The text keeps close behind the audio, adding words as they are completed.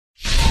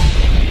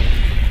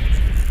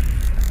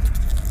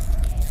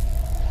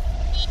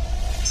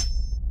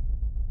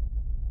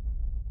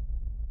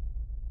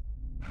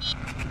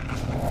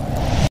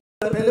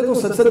तो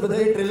सच सच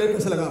बताइए ट्रेलर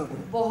कैसा लगा आपको?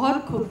 बहुत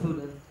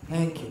खूबसूरत।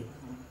 Thank you,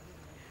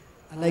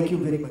 I like you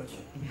very much.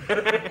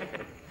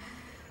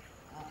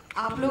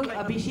 आप लोग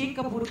अभिषेक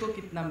कपूर को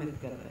कितना मिस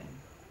कर रहे हैं?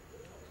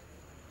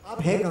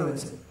 आप हैं कहाँ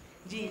वैसे?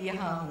 जी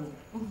यहाँ हूँ।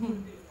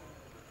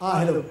 हाँ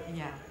हेलो।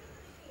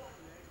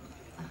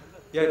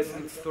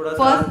 थोड़ा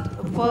सा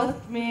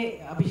फर्स्ट में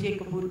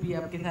अभिषेक कपूर भी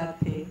आपके साथ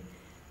थे,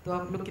 तो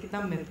आप लोग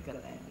कितना मिस कर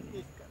रहे हैं?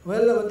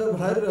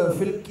 मतलब हर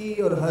फिल्म की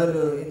और हर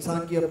इंसान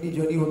की अपनी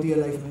जर्नी होती है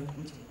लाइफ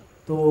में,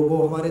 तो वो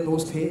हमारे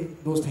दोस्त हैं,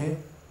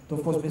 तो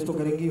ऑफकोर्स मिस तो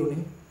करेंगे ही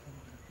उन्हें।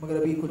 मगर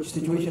अभी कुछ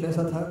सिचुएशन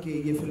ऐसा था कि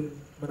ये फिल्म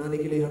बनाने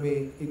के लिए हमें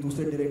एक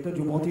दूसरे डायरेक्टर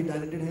जो बहुत ही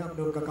टैलेंटेड हैं,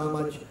 आपने उनका काम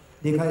आज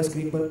देखा है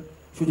स्क्रीन पर,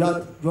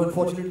 शुजात, जो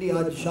अनफॉर्चुनेटली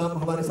आज शाम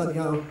हमारे साथ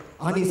यहाँ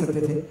आ नहीं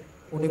सकते थे,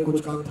 उन्हें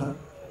कुछ काम था,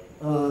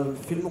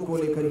 फिल्मों को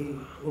लेकर ही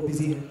वो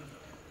बिजी हैं।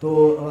 तो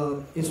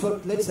इस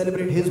वक्त let's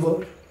celebrate his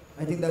work,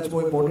 I think that's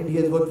more important. He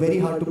has worked very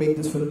hard to make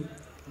this film,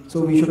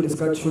 so we should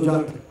discuss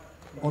Shujat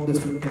on this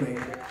film tonight.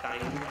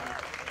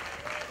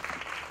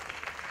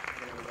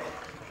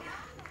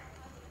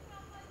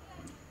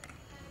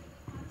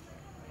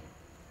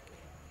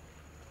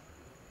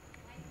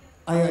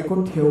 I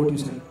couldn't hear what you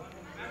said.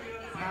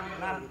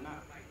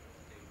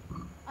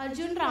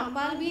 Arjun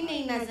Rampal भी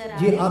नहीं नजर आ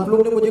जी आप लोग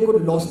ने मुझे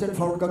कुछ lost and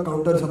found का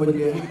counter समझ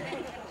लिया है।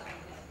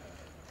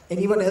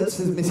 Anyone else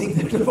is missing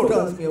that what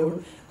asked me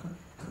about?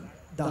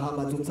 दहा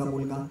बाजूचा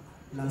मुलगा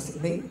नासिक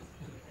नहीं।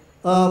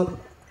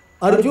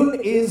 Arjun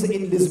is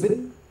in Lisbon.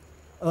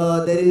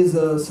 There is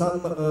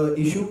some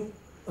issue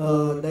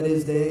that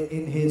is there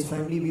in his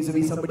family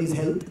vis-a-vis somebody's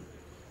health.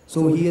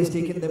 So he has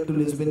taken them to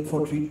Lisbon for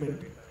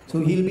treatment.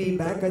 So he'll be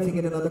back, I think,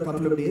 in another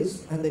couple of days,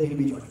 and then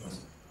he'll be joining us.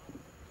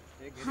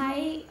 Hi,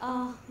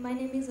 my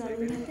name is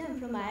Arora. I'm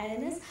from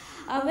IRNS.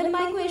 Well,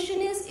 my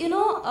question is,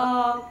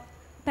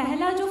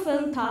 पहला जो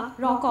film था,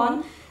 Rock On,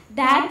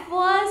 that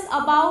was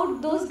about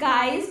those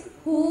guys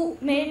who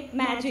made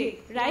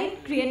magic,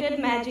 right?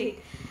 Created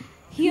magic.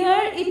 Here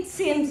it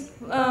seems,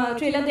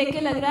 trailer देख के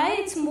लग रहा है,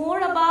 it's more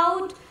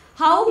about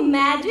how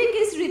magic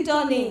is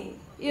returning,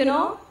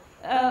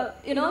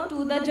 to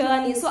the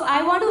journey. So I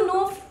want to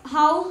know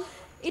how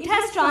it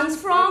has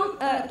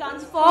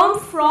transformed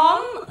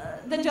from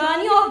the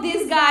journey of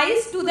these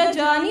guys to the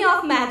journey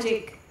of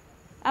magic.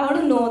 I want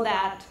to know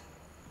that.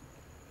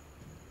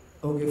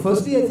 Okay,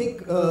 firstly, I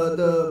think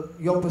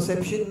your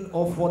perception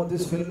of what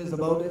this film is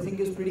about, I think,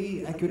 is pretty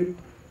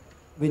accurate,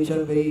 which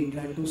I'm very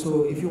glad to. So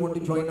if you want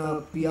to join our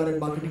PR and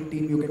marketing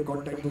team, you can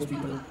contact those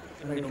people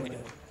right over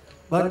there.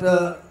 But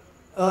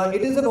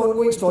it is an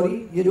ongoing story.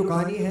 ये जो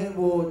कहानी है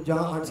वो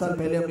जहाँ 8 साल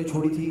पहले हमने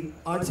छोड़ी थी,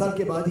 8 साल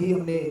के बाद ही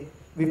हमने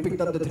we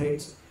picked up the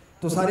threads.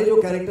 तो सारे जो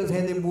characters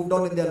हैं they moved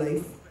on in their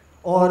life.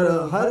 और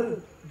हर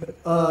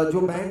जो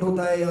band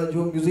होता है या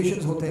जो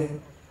musicians होते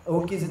हैं,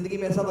 उनकी ज़िंदगी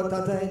में ऐसा वक्त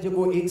आता है जब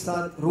वो एक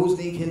साथ रोज़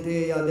नहीं खेलते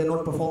या they're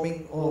not performing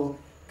or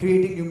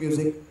creating new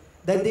music,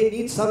 that they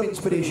need some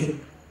inspiration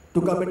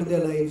to come into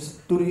their lives,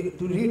 to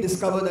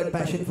rediscover that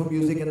passion for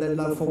music and that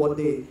love for what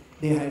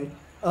they had.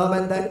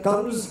 And that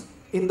comes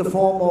in the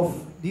form of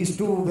these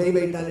two very,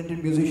 very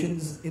talented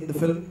musicians in the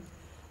film,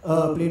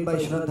 played by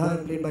Shraddha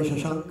and played by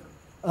Shashank.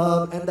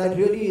 And that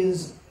really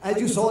is,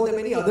 as you saw, there are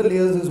many other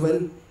layers as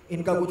well.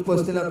 इनका कुछ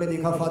personal आपने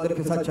देखा, father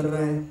के साथ चल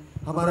रहा है,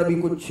 हमारा भी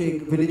कुछ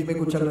एक विलेज में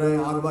कुछ चल रहा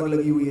है, आग वाग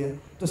लगी हुई है,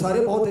 तो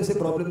सारे बहुत ऐसे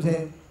प्रॉब्लम्स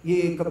हैं।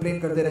 ये कंप्लेन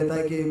करते रहता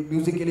है कि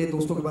म्यूज़िक के लिए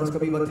दोस्तों के पास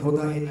कभी वक्त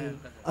होता है नहीं,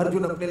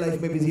 अर्जुन अपने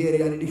लाइफ में बिजी है,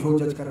 रियलिटी शो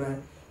जज कर रहा है,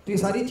 तो ये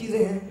सारी चीज़ें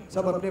हैं,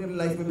 सब अपने अपने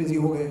लाइफ में बिजी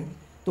हो गए हैं।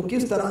 तो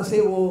किस तरह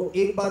से वो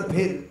एक बार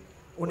फिर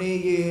उन्हें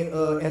ये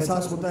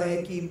एहसास होता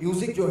है कि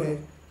म्यूज़िक जो है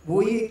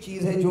वो ही एक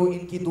चीज़ है जो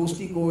इनकी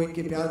दोस्ती को,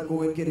 इनके प्यार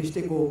को, इनके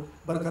रिश्ते को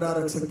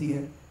बरकरार रख सकती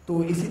है।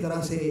 तो इसी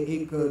तरह से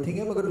एक थिंग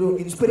है, मगर जो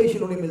इंस्पिरेशन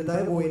उन्हें मिलता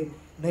है वो इन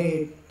नए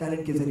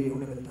टैलेंट के जरिए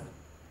उन्हें मिलता है।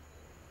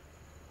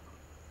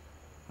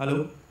 Hello,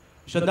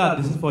 Shraddha,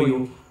 this is for you.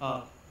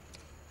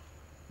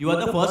 You are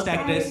the first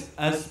actress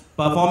as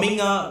performing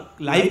a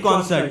live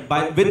concert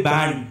with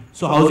band.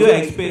 So how's your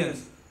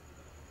experience?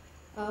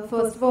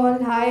 First of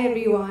all, hi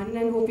everyone,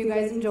 and hope you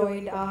guys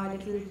enjoyed our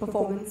little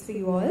performance for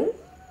you all.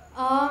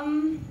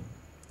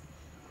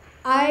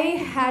 I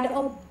had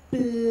a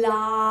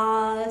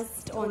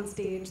blast on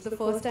stage. The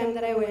first time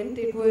that I went,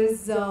 it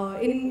was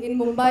in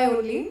Mumbai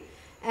only,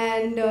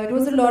 and it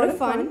was a lot of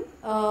fun.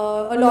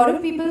 A lot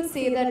of people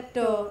say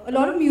that, a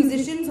lot of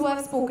musicians who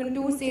I've spoken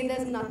to say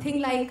there's nothing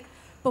like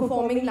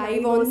performing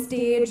live on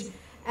stage,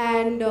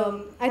 and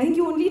I think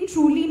you only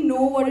truly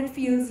know what it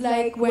feels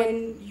like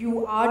when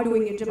you are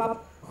doing it. जब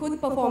आप खुद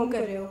perform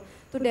कर रहे हो,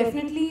 तो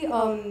definitely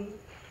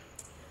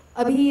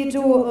अभी ये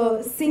जो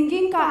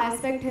सिंगिंग का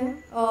एस्पेक्ट है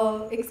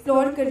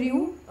एक्सप्लोर कर रही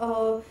हूँ,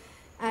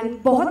 एंड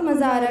बहुत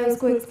मज़ा आ रहा है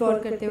उसको एक्सप्लोर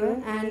करते हुए,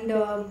 एंड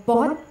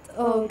बहुत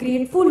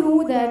ग्रेटफुल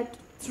हूँ that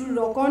through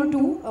rock on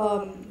 2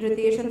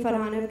 Ritesh and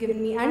Farhan have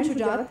given me, and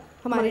Shujaat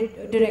हमारे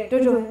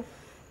डायरेक्टर जो है,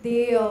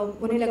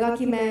 उन्हें लगा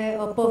कि मैं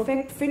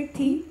परफेक्ट फिट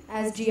थी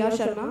एज जिया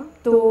शर्मा.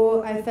 तो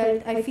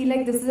I feel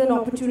like this is an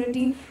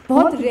opportunity.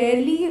 बहुत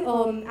रेयरली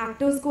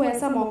एक्टर्स को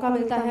ऐसा मौका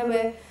मिलता है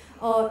वह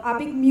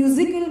आप एक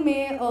म्यूजिकल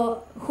में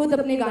खुद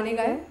अपने गाने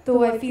गाए.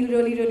 तो I feel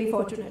really really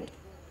fortunate.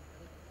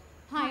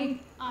 Hi,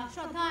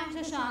 Shraddha and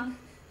Shashank.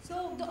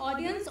 So the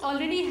audience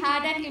already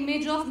had an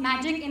image of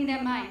magic in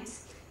their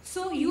minds.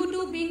 So you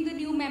two being the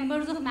new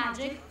members of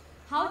Magic,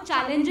 how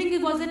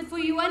challenging was it for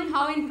you and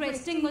how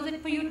interesting was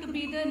it for you to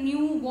be the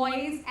new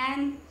voice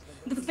and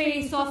the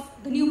face of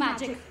the new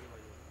Magic?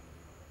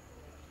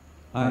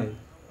 Hi.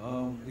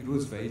 It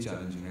was very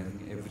challenging. I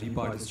think every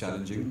part is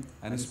challenging,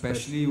 and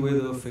especially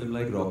with a film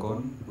like Rock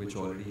On, which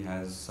already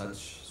has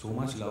so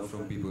much love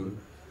from people.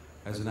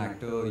 As an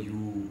actor,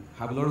 you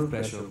have a lot of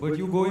pressure, but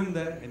you go in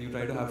there and you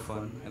try to have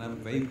fun. And I'm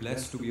very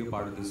blessed to be a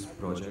part of this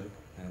project,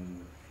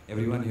 and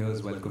everyone here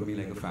has welcomed me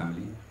like a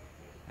family.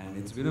 And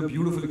it's been a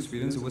beautiful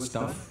experience. It was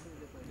tough.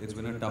 It's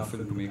been a tough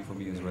film to make for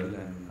me as well,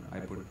 and I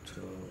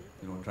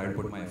try to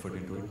put my effort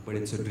into it. But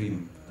it's a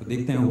dream. So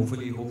dekhte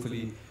hain,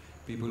 hopefully,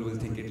 people will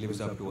think it lives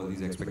up to all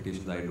these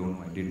expectations. I don't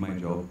know. I did my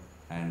job,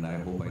 and I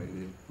hope I did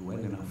it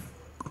well enough.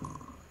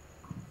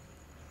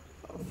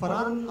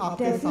 Farhan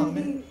आपके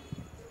सामने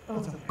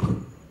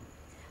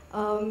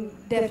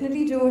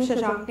definitely जो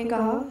शशांक ने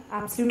कहा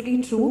absolutely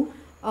true.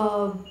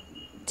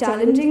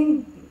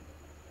 Challenging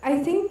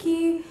I think कि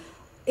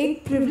एक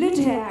privilege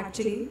है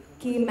actually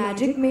कि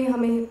magic में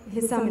हमें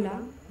हिस्सा मिला.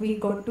 We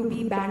got to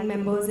be band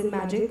members in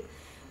magic.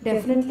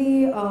 Definitely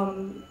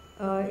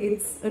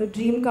it's a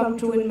dream come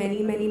true in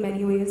many many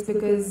many ways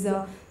because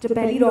जब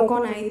पहली रॉक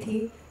ऑन आई थी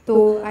तो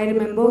आई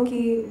रिमेंबर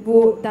कि वो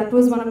that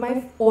was one of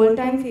my all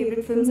time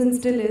favourite films and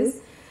still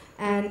is.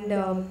 And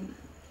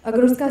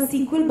अगर उसका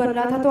sequel बन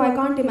रहा था तो आई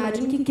कांट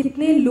इमेजिन कि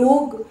कितने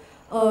लोग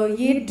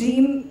ये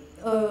dream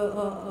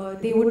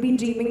they would be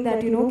dreaming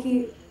that you know कि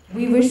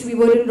we wish we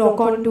were in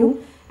rock on to.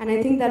 And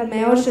I think that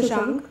मैं और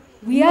Shashank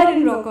we are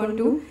in rock on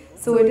to.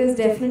 So it is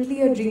definitely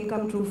a dream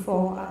come true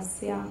for us.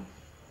 या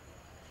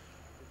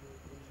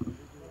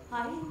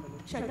हाय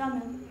श्रद्धा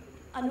ma'am,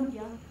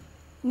 अनुज्ञा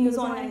news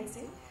online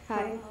से.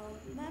 Hi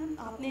ma'am,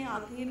 आपने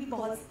आगे भी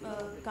बहुत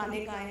गाने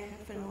गाए हैं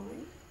फिल्मों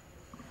में.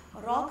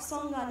 रॉक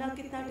सॉन्ग गाना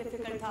कितना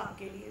डिफिकल्ट था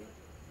आपके लिए?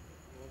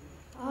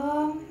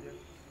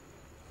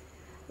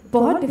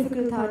 बहुत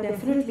डिफिकल्ट था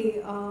definitely.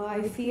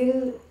 I feel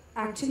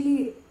actually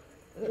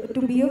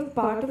to be a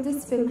part of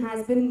this film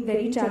has been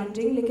very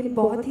challenging, लेकिन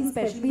बहुत ही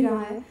स्पेशल भी रहा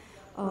है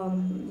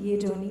ये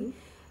जर्नी.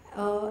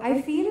 आई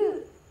फील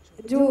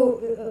जो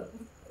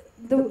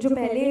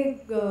पहले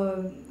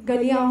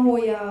गलियाँ हो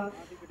या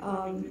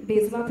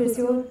बेजुबां फिर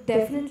से हो,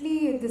 definitely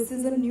this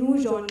is a new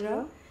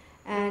genre.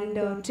 And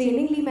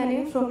training ली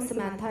मैंने फ्रॉम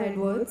समांथा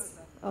एडवर्ड्स,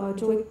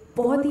 जो एक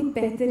बहुत ही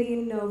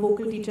बेहतरीन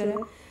वोकल टीचर है.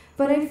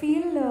 पर I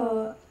feel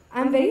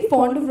I am very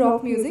fond of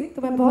rock music,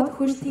 तो मैं बहुत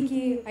खुश थी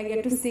कि I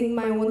get to sing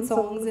my own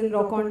songs in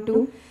rock on to.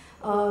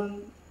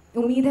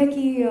 उम्मीद है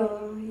कि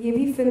ये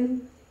भी फिल्म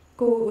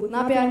को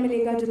उतना प्यार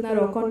मिलेगा जितना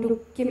रॉक ऑन टू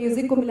के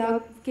म्यूज़िक को मिला,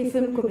 के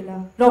फिल्म को मिला,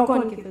 रॉक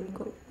ऑन की फिल्म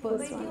को.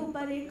 मुंबई के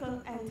ऊपर एक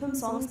एंथम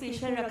सॉन्ग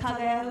स्पेशल रखा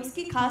गया है,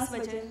 उसकी खास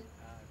वजह?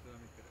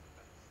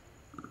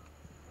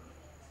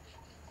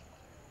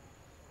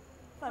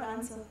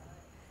 फरहान सर,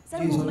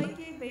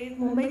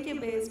 मुंबई के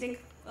बेस्ड एक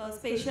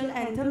स्पेशल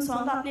एंथम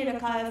सॉन्ग आपने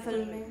रखा है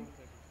फिल्म में.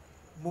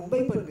 मुंबई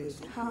पर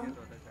बेस्ड? हाँ,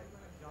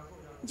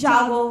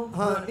 जागो.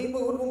 हाँ नहीं, वो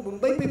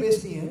मुंबई पे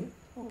बेस्ड नहीं है.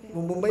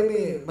 वो मुंबई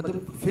में मतलब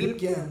फिल्म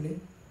किया है हमने,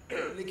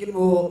 लेकिन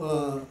वो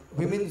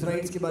विमेन्स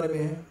राइट्स के बारे में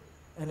है.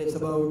 And it's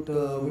about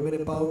women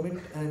empowerment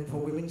and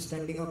for women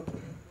standing up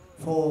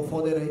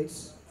for their rights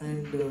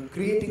and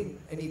creating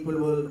an equal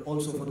world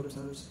also for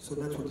themselves. So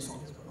that's what the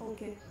song is about.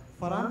 Okay.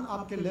 Farhan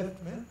आपके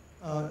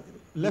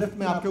left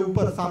में आपके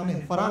ऊपर सामने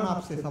फरहान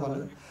आपसे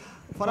सवाल है.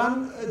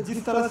 फरहान,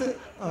 जिस तरह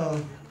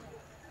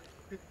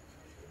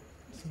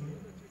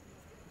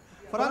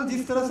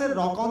से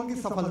रॉक ऑन की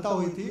सफलता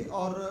हुई थी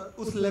और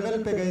उस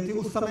लेवल पे गई थी,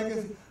 उस समय के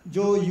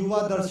जो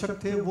युवा दर्शक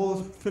थे वो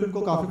फिल्म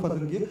को काफ़ी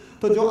पसंद किए.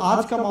 तो जो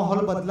आज का माहौल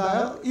बदला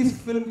है इस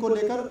फिल्म को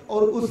लेकर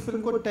और उस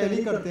फिल्म को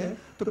टैली करते हैं,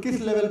 तो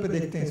किस लेवल पे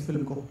देखते हैं इस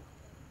फिल्म को?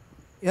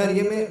 यार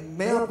ये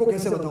मैं आपको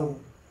कैसे बताऊं,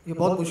 ये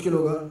बहुत मुश्किल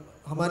होगा.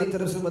 हमारी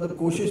तरफ से मतलब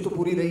कोशिश तो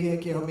पूरी रही है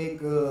कि हम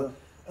एक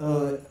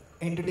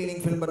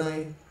एंटरटेनिंग फिल्म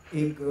बनाएं,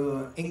 एक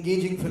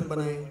एंगेजिंग फिल्म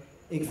बनाएं,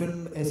 एक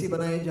फिल्म ऐसी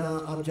बनाएं जहां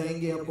आप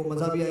जाएंगे आपको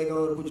मज़ा भी आएगा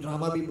और कुछ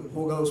ड्रामा भी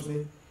होगा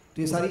उसमें.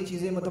 तो ये सारी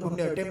चीज़ें मतलब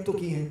हमने अटेम्प्ट तो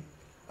की हैं.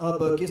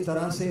 अब किस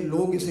तरह से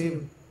लोग इसे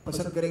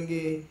पसंद करेंगे,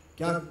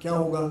 क्या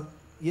होगा,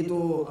 ये तो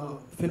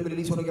फिल्म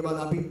रिलीज होने के बाद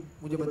आप ही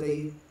मुझे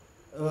बताइए.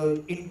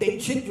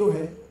 इंटेंशन जो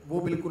है वो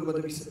बिल्कुल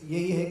मतलब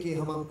यही है कि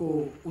हम आपको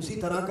उसी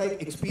तरह का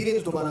एक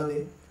एक्सपीरियंस दोबारा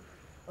दें.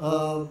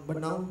 But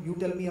now you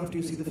tell me after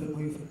you see the film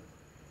how you feel.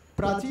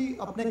 Prachi,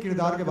 अपने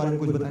किरदार के बारे में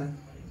कुछ बताएं.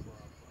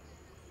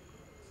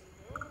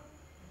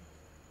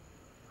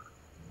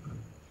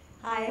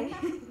 हाय.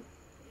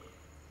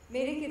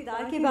 मेरे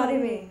किरदार के बारे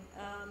में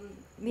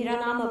मेरा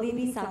नाम अभी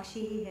भी साक्षी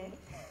ही है.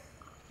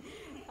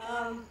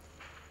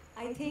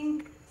 I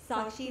think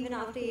Sakshi even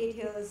after 8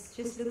 years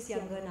just looks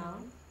younger now.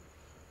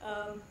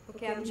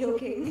 Okay, I'm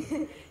joking.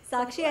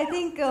 Sakshi, I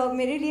think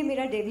मेरे लिए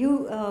मेरा डेब्यू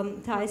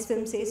था इस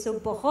फिल्म से, सो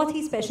बहुत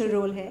ही स्पेशल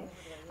रोल है.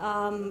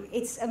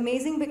 It's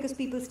amazing because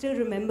people still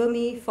remember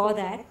me for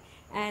that.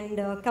 And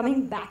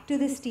coming back to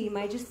this team,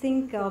 I just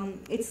think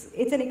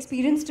it's an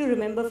experience to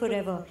remember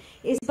forever.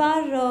 इस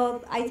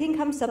बार I think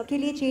हम सबके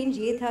लिए change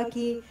ये था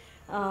कि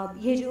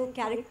ये जो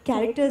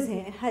characters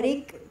हैं हर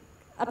एक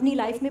अपनी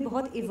life में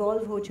बहुत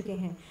evolve हो चुके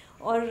हैं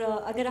और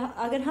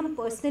अगर हम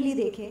personally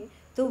देखें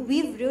तो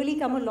we've really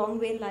come a long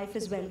way in life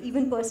as well,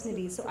 even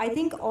personally. So I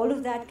think all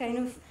of that kind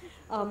of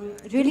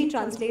really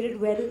translated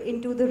well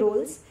into the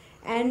roles.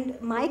 And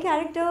my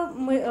character,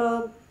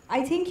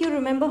 I think you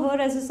remember her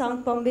as a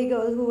South Bombay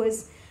girl who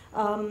was,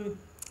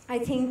 I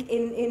think,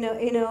 in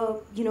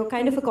a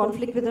kind of a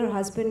conflict with her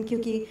husband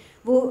क्योंकि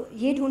वो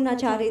ये ढूंढना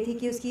चाह रही थी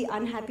कि उसकी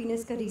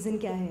unhappiness का reason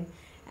क्या है.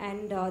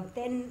 And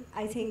then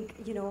I think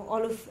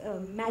all of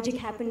magic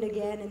happened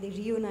again and they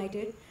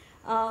reunited.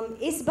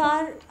 इस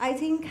बार I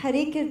think हर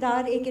एक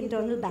किरदार एक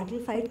internal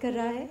battle fight कर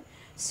रहा है.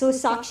 So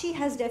Sakshi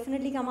has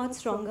definitely come out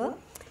stronger.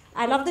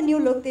 I love the new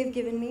look they've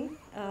given me,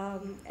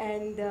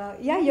 and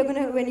yeah,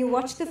 when you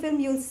watch the film,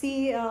 you'll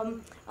see a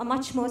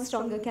much more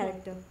stronger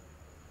character.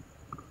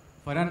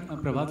 Farhan,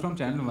 Prabhat from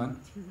Channel 1.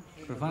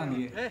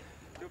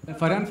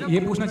 Farhan, ये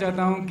पूछना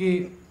चाहता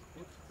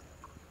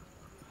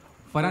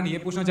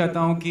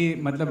हूँ कि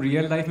मतलब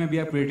real life में भी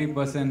आप creative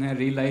person हैं,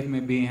 रियल लाइफ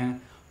में भी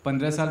हैं.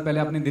 15 साल पहले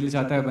आपने दिल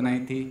चाहता है बनाई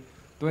थी,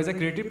 तो एज ए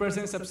क्रिएटिव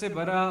पर्सन सबसे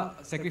बड़ा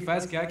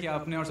सेक्रीफाइस क्या किया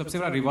आपने और सबसे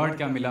बड़ा रिवार्ड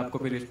क्या मिला आपको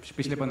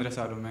पिछले 15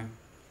 सालों में?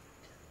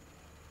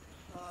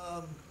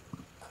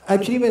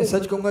 एक्चुअली मैं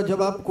सच कहूँगा,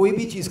 जब आप कोई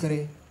भी चीज़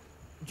करें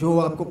जो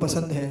आपको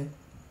पसंद है,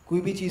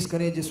 कोई भी चीज़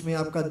करें जिसमें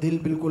आपका दिल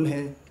बिल्कुल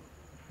है,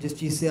 जिस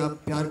चीज़ से आप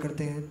प्यार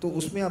करते हैं, तो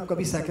उसमें आप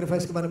कभी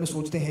सैक्रिफाइस के बारे में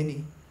सोचते हैं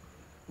नहीं.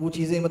 वो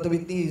चीज़ें मतलब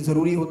इतनी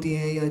ज़रूरी होती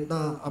हैं या इतना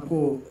आपको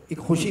एक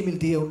खुशी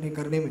मिलती है उन्हें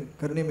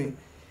करने में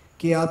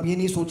कि आप ये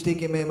नहीं सोचते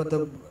कि मैं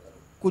मतलब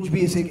कुछ भी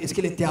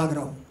इसके लिए त्याग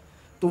रहा हूँ.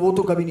 तो वो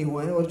तो कभी नहीं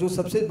हुआ है. और जो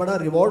सबसे बड़ा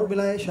रिवॉर्ड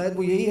मिला है शायद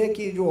वो यही है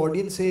कि जो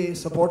ऑडियंस से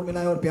सपोर्ट मिला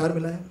है और प्यार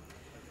मिला है,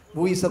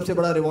 वही सबसे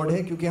बड़ा रिवॉर्ड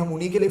है, क्योंकि हम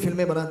उन्हीं के लिए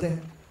फ़िल्में बनाते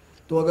हैं.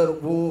 तो अगर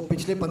वो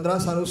पिछले 15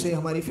 सालों से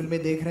हमारी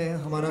फ़िल्में देख रहे हैं,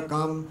 हमारा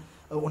काम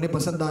उन्हें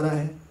पसंद आ रहा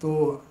है,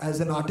 तो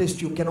as an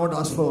artist you can not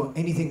ask for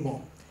anything more.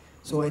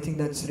 So I think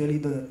that's really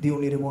the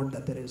only reward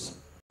that there is.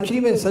 Actually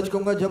मैं सच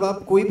कहूँगा, जब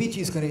आप कोई भी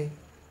चीज़ करें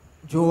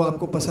जो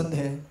आपको पसंद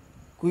है,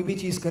 कोई भी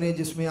चीज़ करें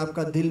जिसमें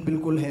आपका दिल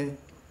बिल्कुल है,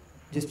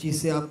 जिस चीज़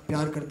से आप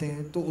प्यार करते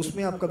हैं, तो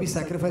उसमें आप कभी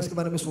सैक्रिफाइस के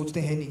बारे में सोचते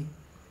हैं नहीं.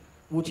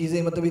 वो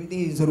चीज़ें मतलब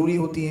इतनी ज़रूरी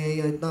होती हैं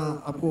या इतना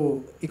आपको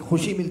एक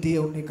खुशी मिलती है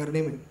उन्हें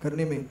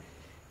करने में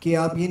कि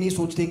आप ये नहीं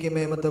सोचते कि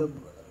मैं मतलब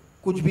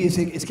कुछ भी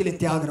इसके लिए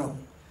त्याग रहा हूँ.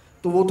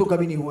 तो वो तो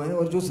कभी नहीं हुआ है.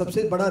 और जो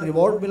सबसे बड़ा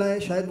रिवॉर्ड मिला है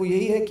शायद वो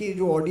यही है कि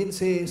जो ऑडियंस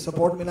से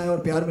सपोर्ट मिला है और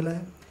प्यार मिला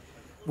है,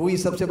 वही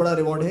सबसे बड़ा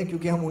रिवॉर्ड है,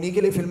 क्योंकि हम उन्हीं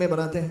के लिए फ़िल्में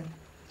बनाते हैं.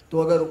 तो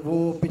अगर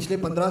वो पिछले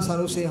 15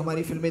 सालों से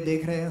हमारी फ़िल्में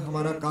देख रहे हैं,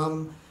 हमारा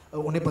काम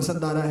उन्हें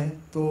पसंद आ रहा है,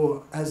 तो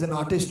as an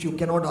artist you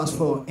can not ask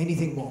for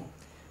anything more.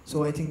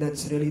 So I think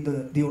that's really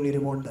the only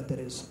reward that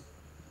there is.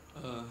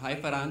 Hi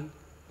Farhan,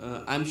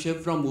 I'm Shiv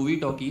from Movie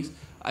Talkies.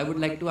 I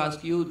would like to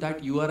ask you that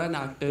you are an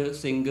actor,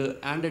 singer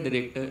and a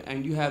director,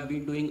 and you have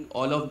been doing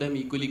all of them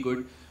equally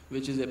good,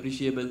 which is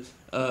appreciable.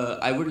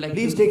 I would like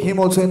Please take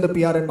him also in the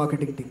PR and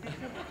marketing team.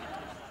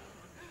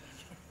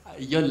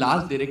 Your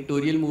last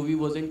directorial movie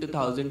was in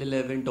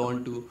 2011,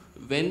 Dawn 2.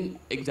 When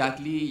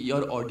exactly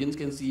your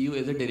audience can see you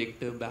as a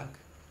director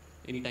back?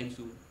 Anytime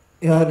soon?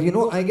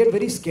 Yeah, I get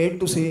very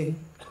scared to say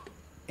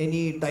any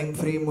time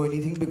frame or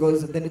anything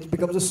because then it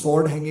becomes a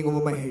sword hanging over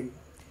my head.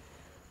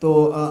 So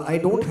I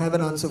don't have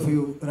an answer for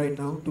you right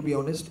now, to be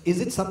honest. Is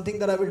it something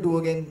that I will do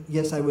again?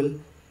 Yes, I will.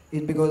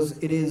 Because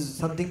it is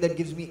something that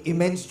gives me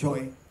immense joy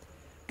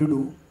to do.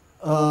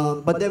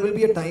 But there will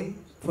be a time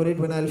for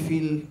it when I'll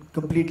feel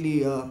completely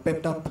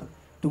pepped up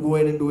to go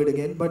ahead and do it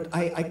again. But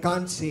I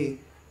can't say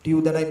to you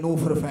that I know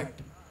for a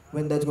fact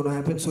when that's going to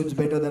happen. So it's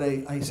better that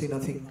I say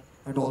nothing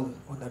at all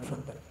on that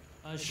front.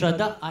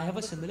 Shraddha, I have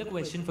a similar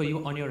question for you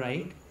on your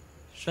right.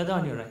 Shraddha,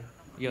 on your right.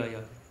 Yeah.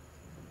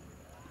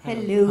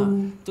 Hello.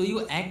 So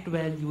you act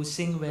well, you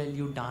sing well,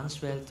 you dance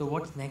well. So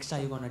what next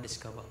are you going to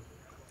discover?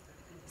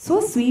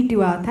 So sweet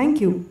you are. Thank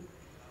you.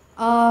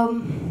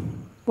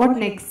 What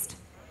next?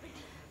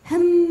 La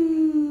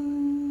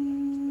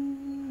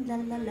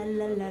la la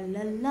la la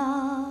la la.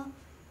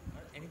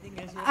 Anything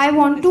else? I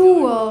want to.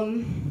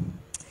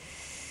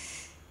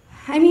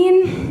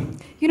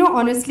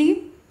 Honestly,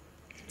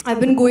 I've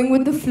been going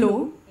with the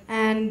flow,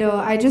 and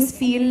I just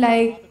feel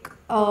like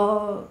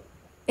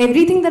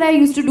everything that I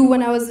used to do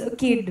when I was a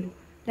kid,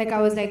 like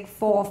I was like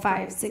 4,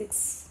 5,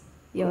 6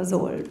 years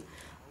old.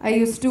 I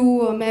used to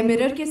मैं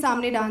mirror के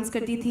सामने dance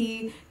करती थी,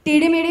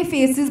 टेढ़े मेढ़े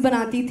faces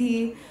बनाती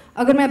थी.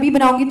 अगर मैं अभी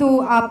बनाऊंगी तो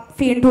आप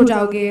फेंट हो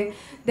जाओगे.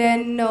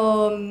 Then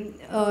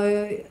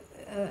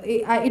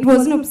it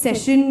was an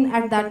obsession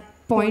at that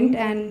point,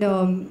 and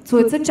so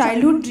it's a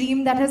childhood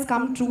dream that has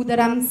come true, that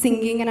I'm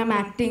singing and I'm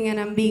acting and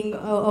I'm being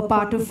a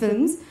part of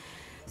films.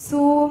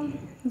 So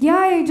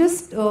yeah,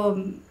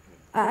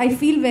 I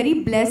feel very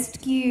blessed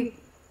कि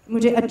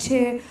मुझे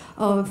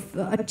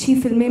अच्छी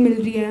फिल्में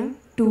मिल रही हैं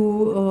to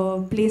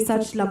play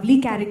such lovely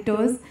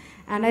characters,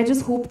 and I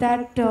just hope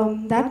that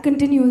that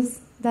continues.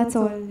 That's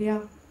all.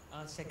 Yeah.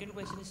 Second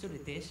question is to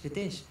Ritesh.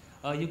 Ritesh,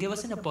 you gave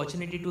us an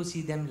opportunity to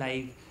see them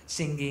live,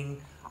 singing,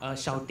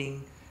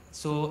 shouting.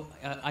 So,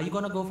 are you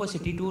gonna go for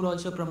city tour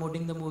also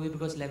promoting the movie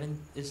because 11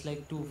 is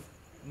like too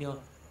near?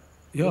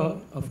 Yeah,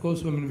 of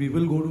course. I mean, we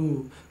will go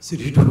to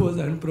city tours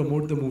and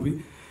promote the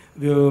movie.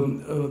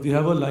 We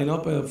have a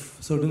lineup of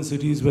certain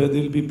cities where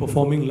they'll be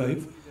performing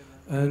live,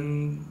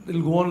 and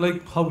it'll go on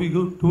like how we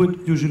do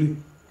it usually.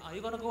 Are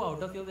you gonna go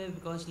out of your way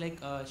because like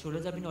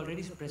shoulders have been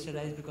already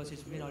pressurized because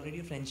it's been already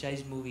a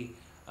franchise movie?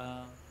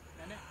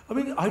 I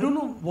mean, I don't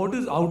know what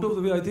is out of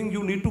the way. I think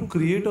you need to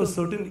create a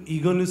certain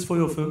eagerness for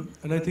your film,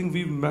 and I think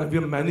we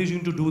are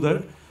managing to do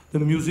that. The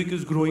music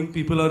is growing,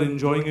 people are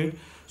enjoying it.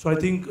 So I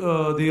think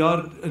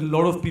a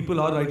lot of people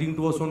are writing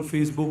to us on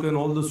Facebook and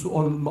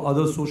on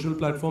other social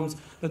platforms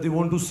that they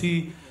want to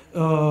see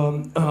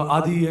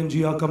Adi and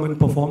Jia come and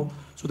perform.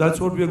 So that's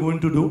what we are going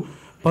to do.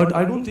 But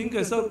I don't think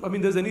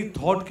there's any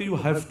thought that you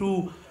have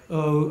to.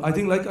 I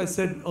think, like I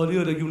said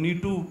earlier, like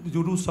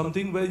you do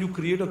something where you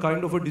create a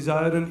kind of a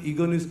desire and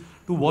eagerness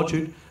to watch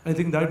it. I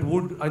think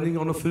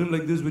on a film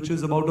like this, which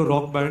is about a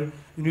rock band,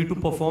 you need to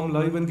perform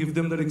live and give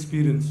them that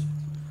experience.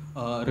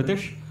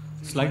 Ritesh,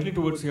 slightly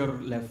towards your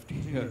left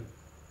here.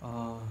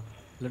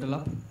 Little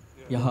up.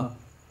 Yeah,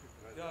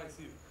 I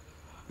see.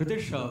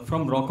 Ritesh,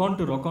 from Rock On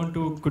to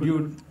 2, could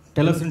you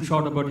tell us in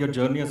short about your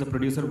journey as a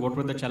producer? What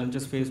were the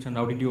challenges faced and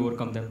how did you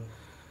overcome them?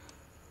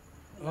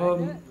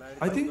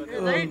 I think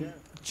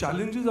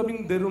challenges,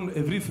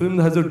 every film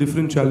has a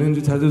different challenge.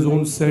 It has its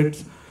own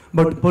sets.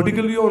 But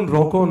particularly on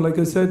Rock On, like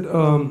I said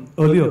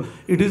earlier,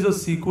 it is a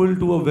sequel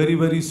to a very,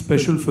 very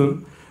special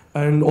film.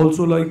 And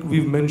also, like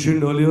we've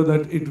mentioned earlier,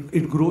 that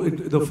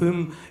the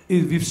film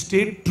we've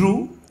stayed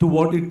true to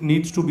what it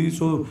needs to be.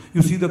 So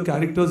you see the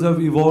characters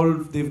have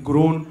evolved, they've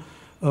grown.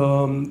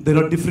 There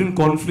are different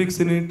conflicts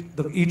in it.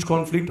 Each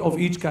conflict of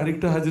each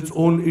character has its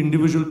own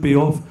individual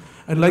payoff.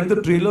 And like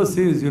the trailer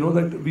says,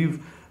 that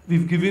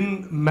we've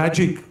given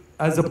magic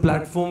as a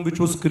platform which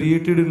was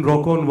created in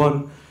Rock On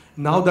 1.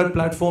 Now that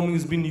platform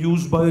is being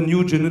used by a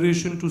new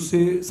generation to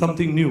say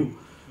something new.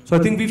 So I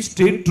think we've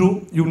stayed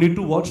true. You need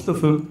to watch the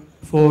film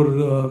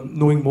for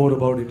knowing more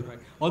about it. Right.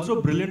 Also,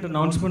 a brilliant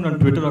announcement on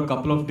Twitter a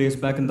couple of days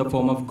back in the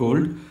form of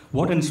gold.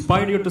 What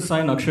inspired you to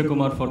sign Akshay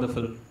Kumar for the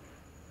film?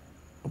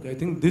 Okay, I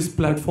think this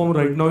platform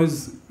right now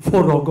is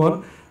for Rock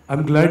On.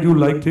 I'm glad you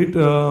liked it.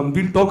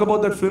 We'll talk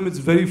about that film. It's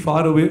very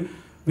far away.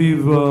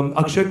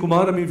 Akshay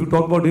Kumar, if you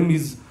talk about him,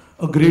 he's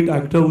a great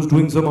actor who's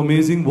doing some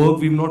amazing work.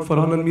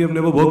 Farhan and me have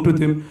never worked with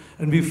him,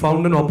 and we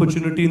found an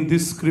opportunity in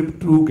this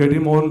script to get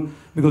him on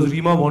because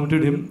Rima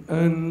wanted him,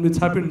 and it's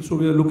happened, so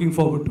we are looking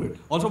forward to it.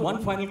 Also,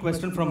 one final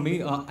question from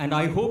me, and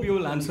I hope you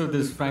will answer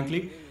this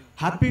frankly.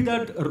 Happy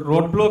that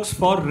roadblocks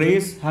for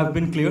race have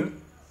been cleared?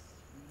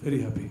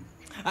 Very happy.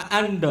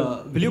 And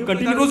will you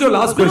continue? That was your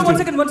last question.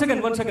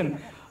 No, one second.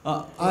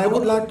 I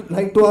would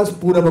like to ask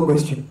Purab a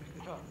question.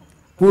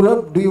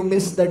 Purab, do you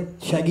miss that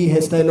shaggy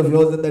hairstyle of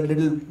yours and that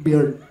little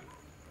beard?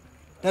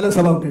 Tell us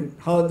about it.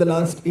 How have the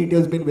last 8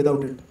 years been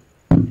without it?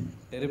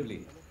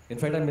 Terribly. In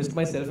fact, I missed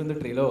myself in the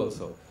trailer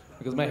also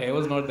because my hair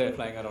was not there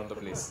flying around the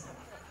place.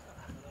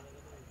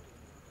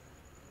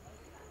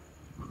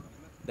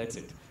 That's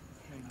it.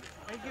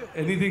 Thank you.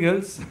 Anything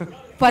else?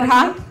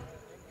 Farhan?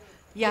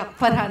 Yeah,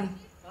 Farhan.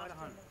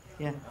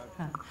 Yeah.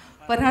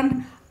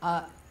 Farhan,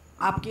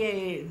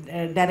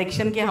 आपके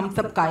direction के हम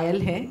सब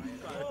कायल हैं.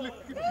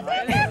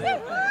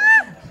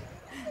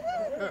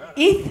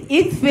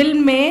 इस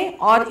film में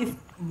और इस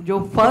जो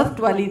फर्स्ट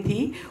वाली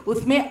थी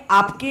उसमें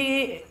आपके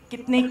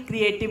कितने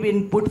क्रिएटिव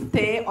इनपुट्स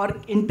थे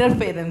और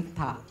इंटरफेरेंस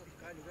था?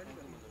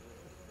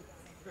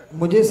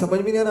 मुझे समझ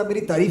में नहीं आ रहा,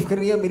 मेरी तारीफ कर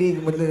रही है, मेरी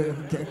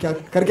मतलब क्या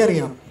कर क्या रही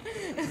हैं आप?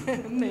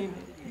 नहीं,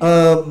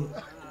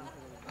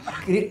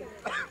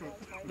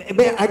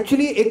 मैं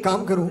एक्चुअली एक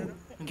काम करूं,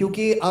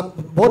 क्योंकि आप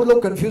बहुत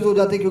लोग कंफ्यूज हो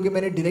जाते हैं क्योंकि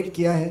मैंने डायरेक्ट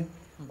किया है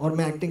और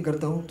मैं एक्टिंग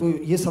करता हूं, तो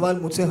ये सवाल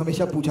मुझसे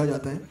हमेशा पूछा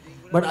जाता है.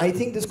 But I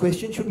think this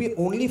question should be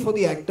only for the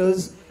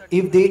actors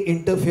if they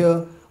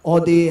interfere or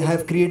they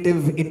have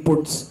creative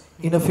inputs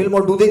in a film,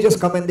 or do they just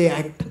come and they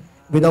act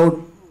without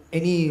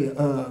any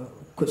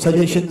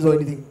suggestions or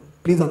anything?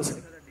 Please answer.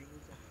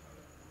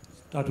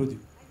 Start with you.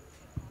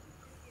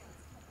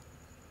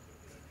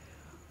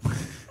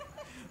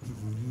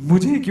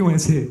 मुझे क्यों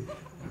ऐसे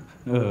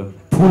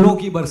फूलों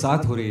की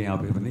बरसात हो रही है यहाँ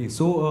पे? नहीं,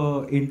 so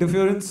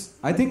interference,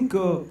 I think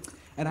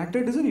an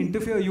actor doesn't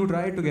interfere. You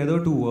try together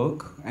to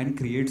work and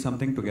create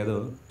something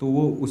together. तो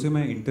वो उसे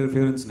मैं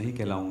interference नहीं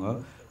कहलाऊंगा.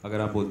 अगर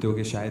आप बोलते हो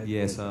कि शायद ये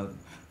ऐसा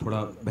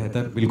थोड़ा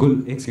बेहतर, बिल्कुल.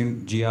 एक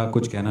सेकंड, जिया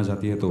कुछ कहना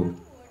चाहती है तो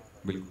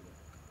बिल्कुल.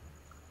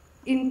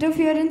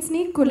 इंटरफियरेंस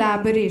नहीं,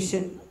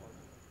 collaboration.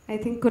 I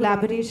think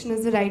collaboration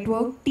is the right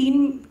work.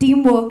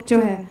 Team work जो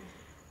है,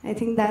 आई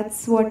थिंक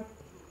दैट्स व्हाट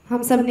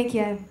हम सब ने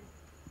किया है.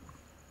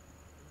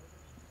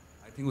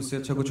 आई थिंक उससे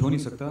अच्छा कुछ हो नहीं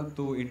सकता.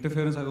 तो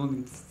interference I don't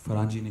think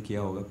Farhan जी ने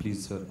किया होगा. प्लीज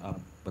सर आप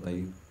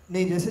बताइए.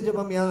 नहीं, जैसे जब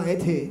हम यहाँ आए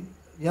थे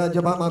या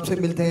जब हम आपसे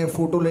मिलते हैं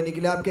फोटो लेने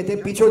के लिए, आप कहते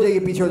हैं पीछे हो जाइए,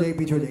 पीछे हो जाइए,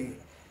 पीछे हो जाइए,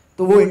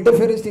 तो वो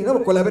इंटरफेरेंस थी ना, वो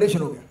कोलैबोरेशन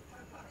हो गया.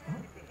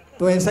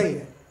 तो ऐसा ही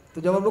है.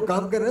 तो जब हम लोग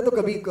काम कर रहे हैं तो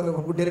कभी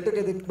डायरेक्टर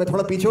कहते हैं मैं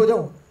थोड़ा पीछे हो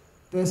जाऊँ,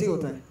 तो ऐसे ही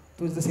होता है.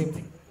 तो it's the same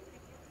thing.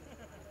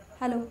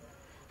 Hello.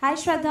 Hi,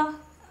 Shraddha.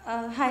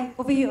 Hi,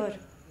 over here.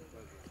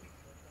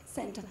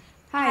 Center.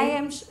 Hi,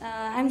 I'm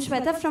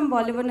Shweta from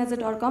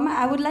bollywood.com.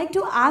 I would like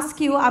to ask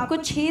you, आपको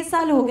 6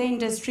 साल हो गए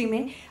इंडस्ट्री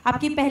में,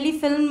 आपकी पहली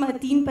फिल्म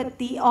 3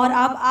 पत्ती और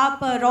अब आप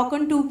रॉक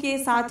ऑन 2 के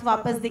साथ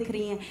वापस दिख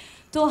रही हैं.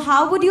 तो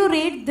how would you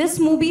rate this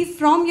movie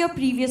from your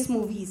previous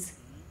movies?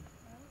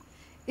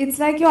 It's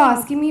like you're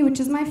asking me which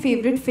is my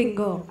favorite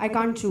finger. I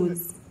can't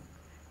choose.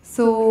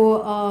 So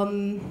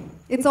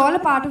it's all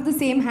a part of the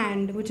same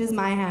hand, which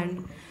is my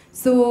hand.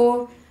 So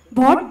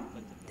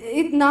बहुत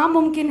इतना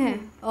मुमकिन है.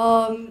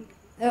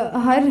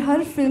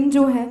 हर film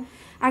जो है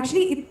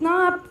actually इतना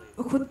आप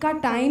खुद का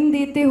टाइम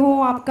देते हो,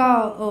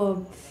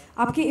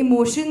 आपके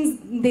इमोशंस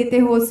देते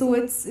हो, so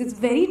it's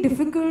very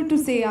difficult to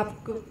से.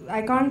 आप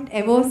I can't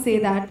ever say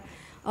that.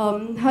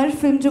 Her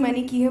film जो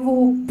मैंने की है वो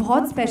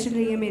बहुत स्पेशल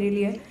रही है मेरे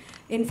लिए.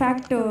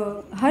 इनफैक्ट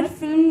हर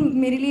फिल्म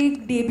मेरे लिए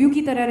एक डेब्यू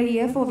की तरह रही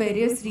है for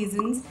various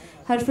reasons.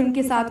 Her film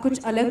के साथ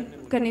कुछ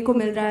अलग करने को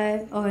मिल रहा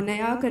है,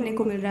 नया करने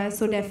को मिल रहा है.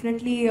 So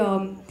definitely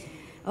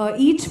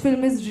each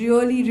film is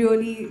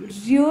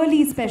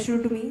really special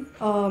to me,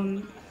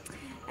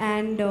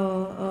 and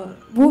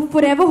वो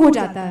forever हो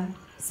जाता है.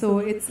 So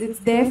it's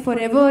there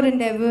forever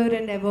and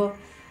ever.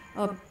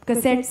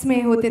 Cassettes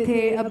में होते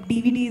थे, अब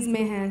DVDs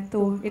में हैं, तो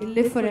it'll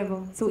live forever.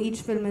 So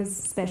each film is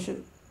special.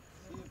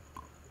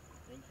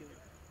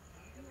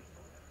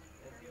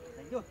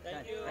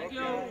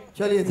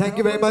 चलिए, thank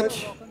you very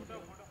much.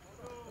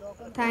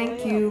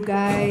 Thank you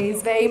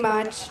guys very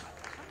much.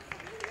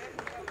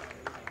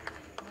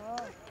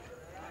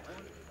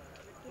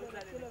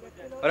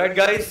 Alright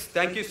guys,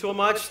 thank you so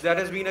much. That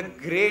has been a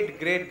great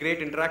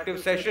interactive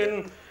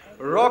session.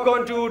 Rock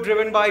on 2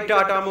 driven by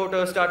Tata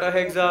Motors, Tata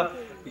Hexa.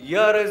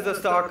 Here is the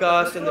star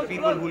cast and the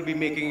people who will be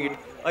making it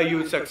a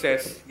huge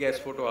success. Yes,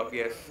 photo up,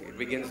 yes. It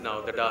begins now,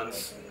 the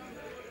dance.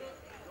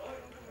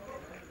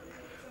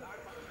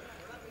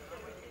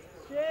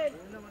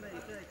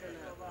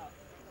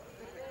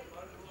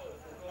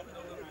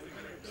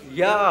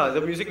 Yeah,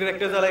 the music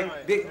directors are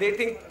like, they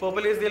think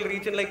Purple Haze they'll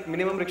reach in like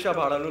minimum rickshaw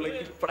bhada, no?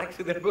 Like,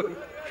 practice they're going.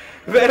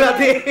 Where are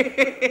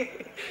they?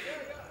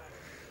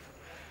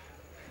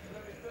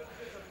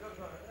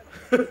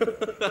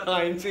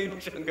 I'm seeing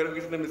Shankar ko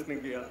kisne miss nahi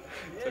kiya.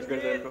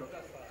 Shankar sir ko.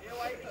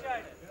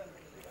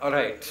 All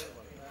right.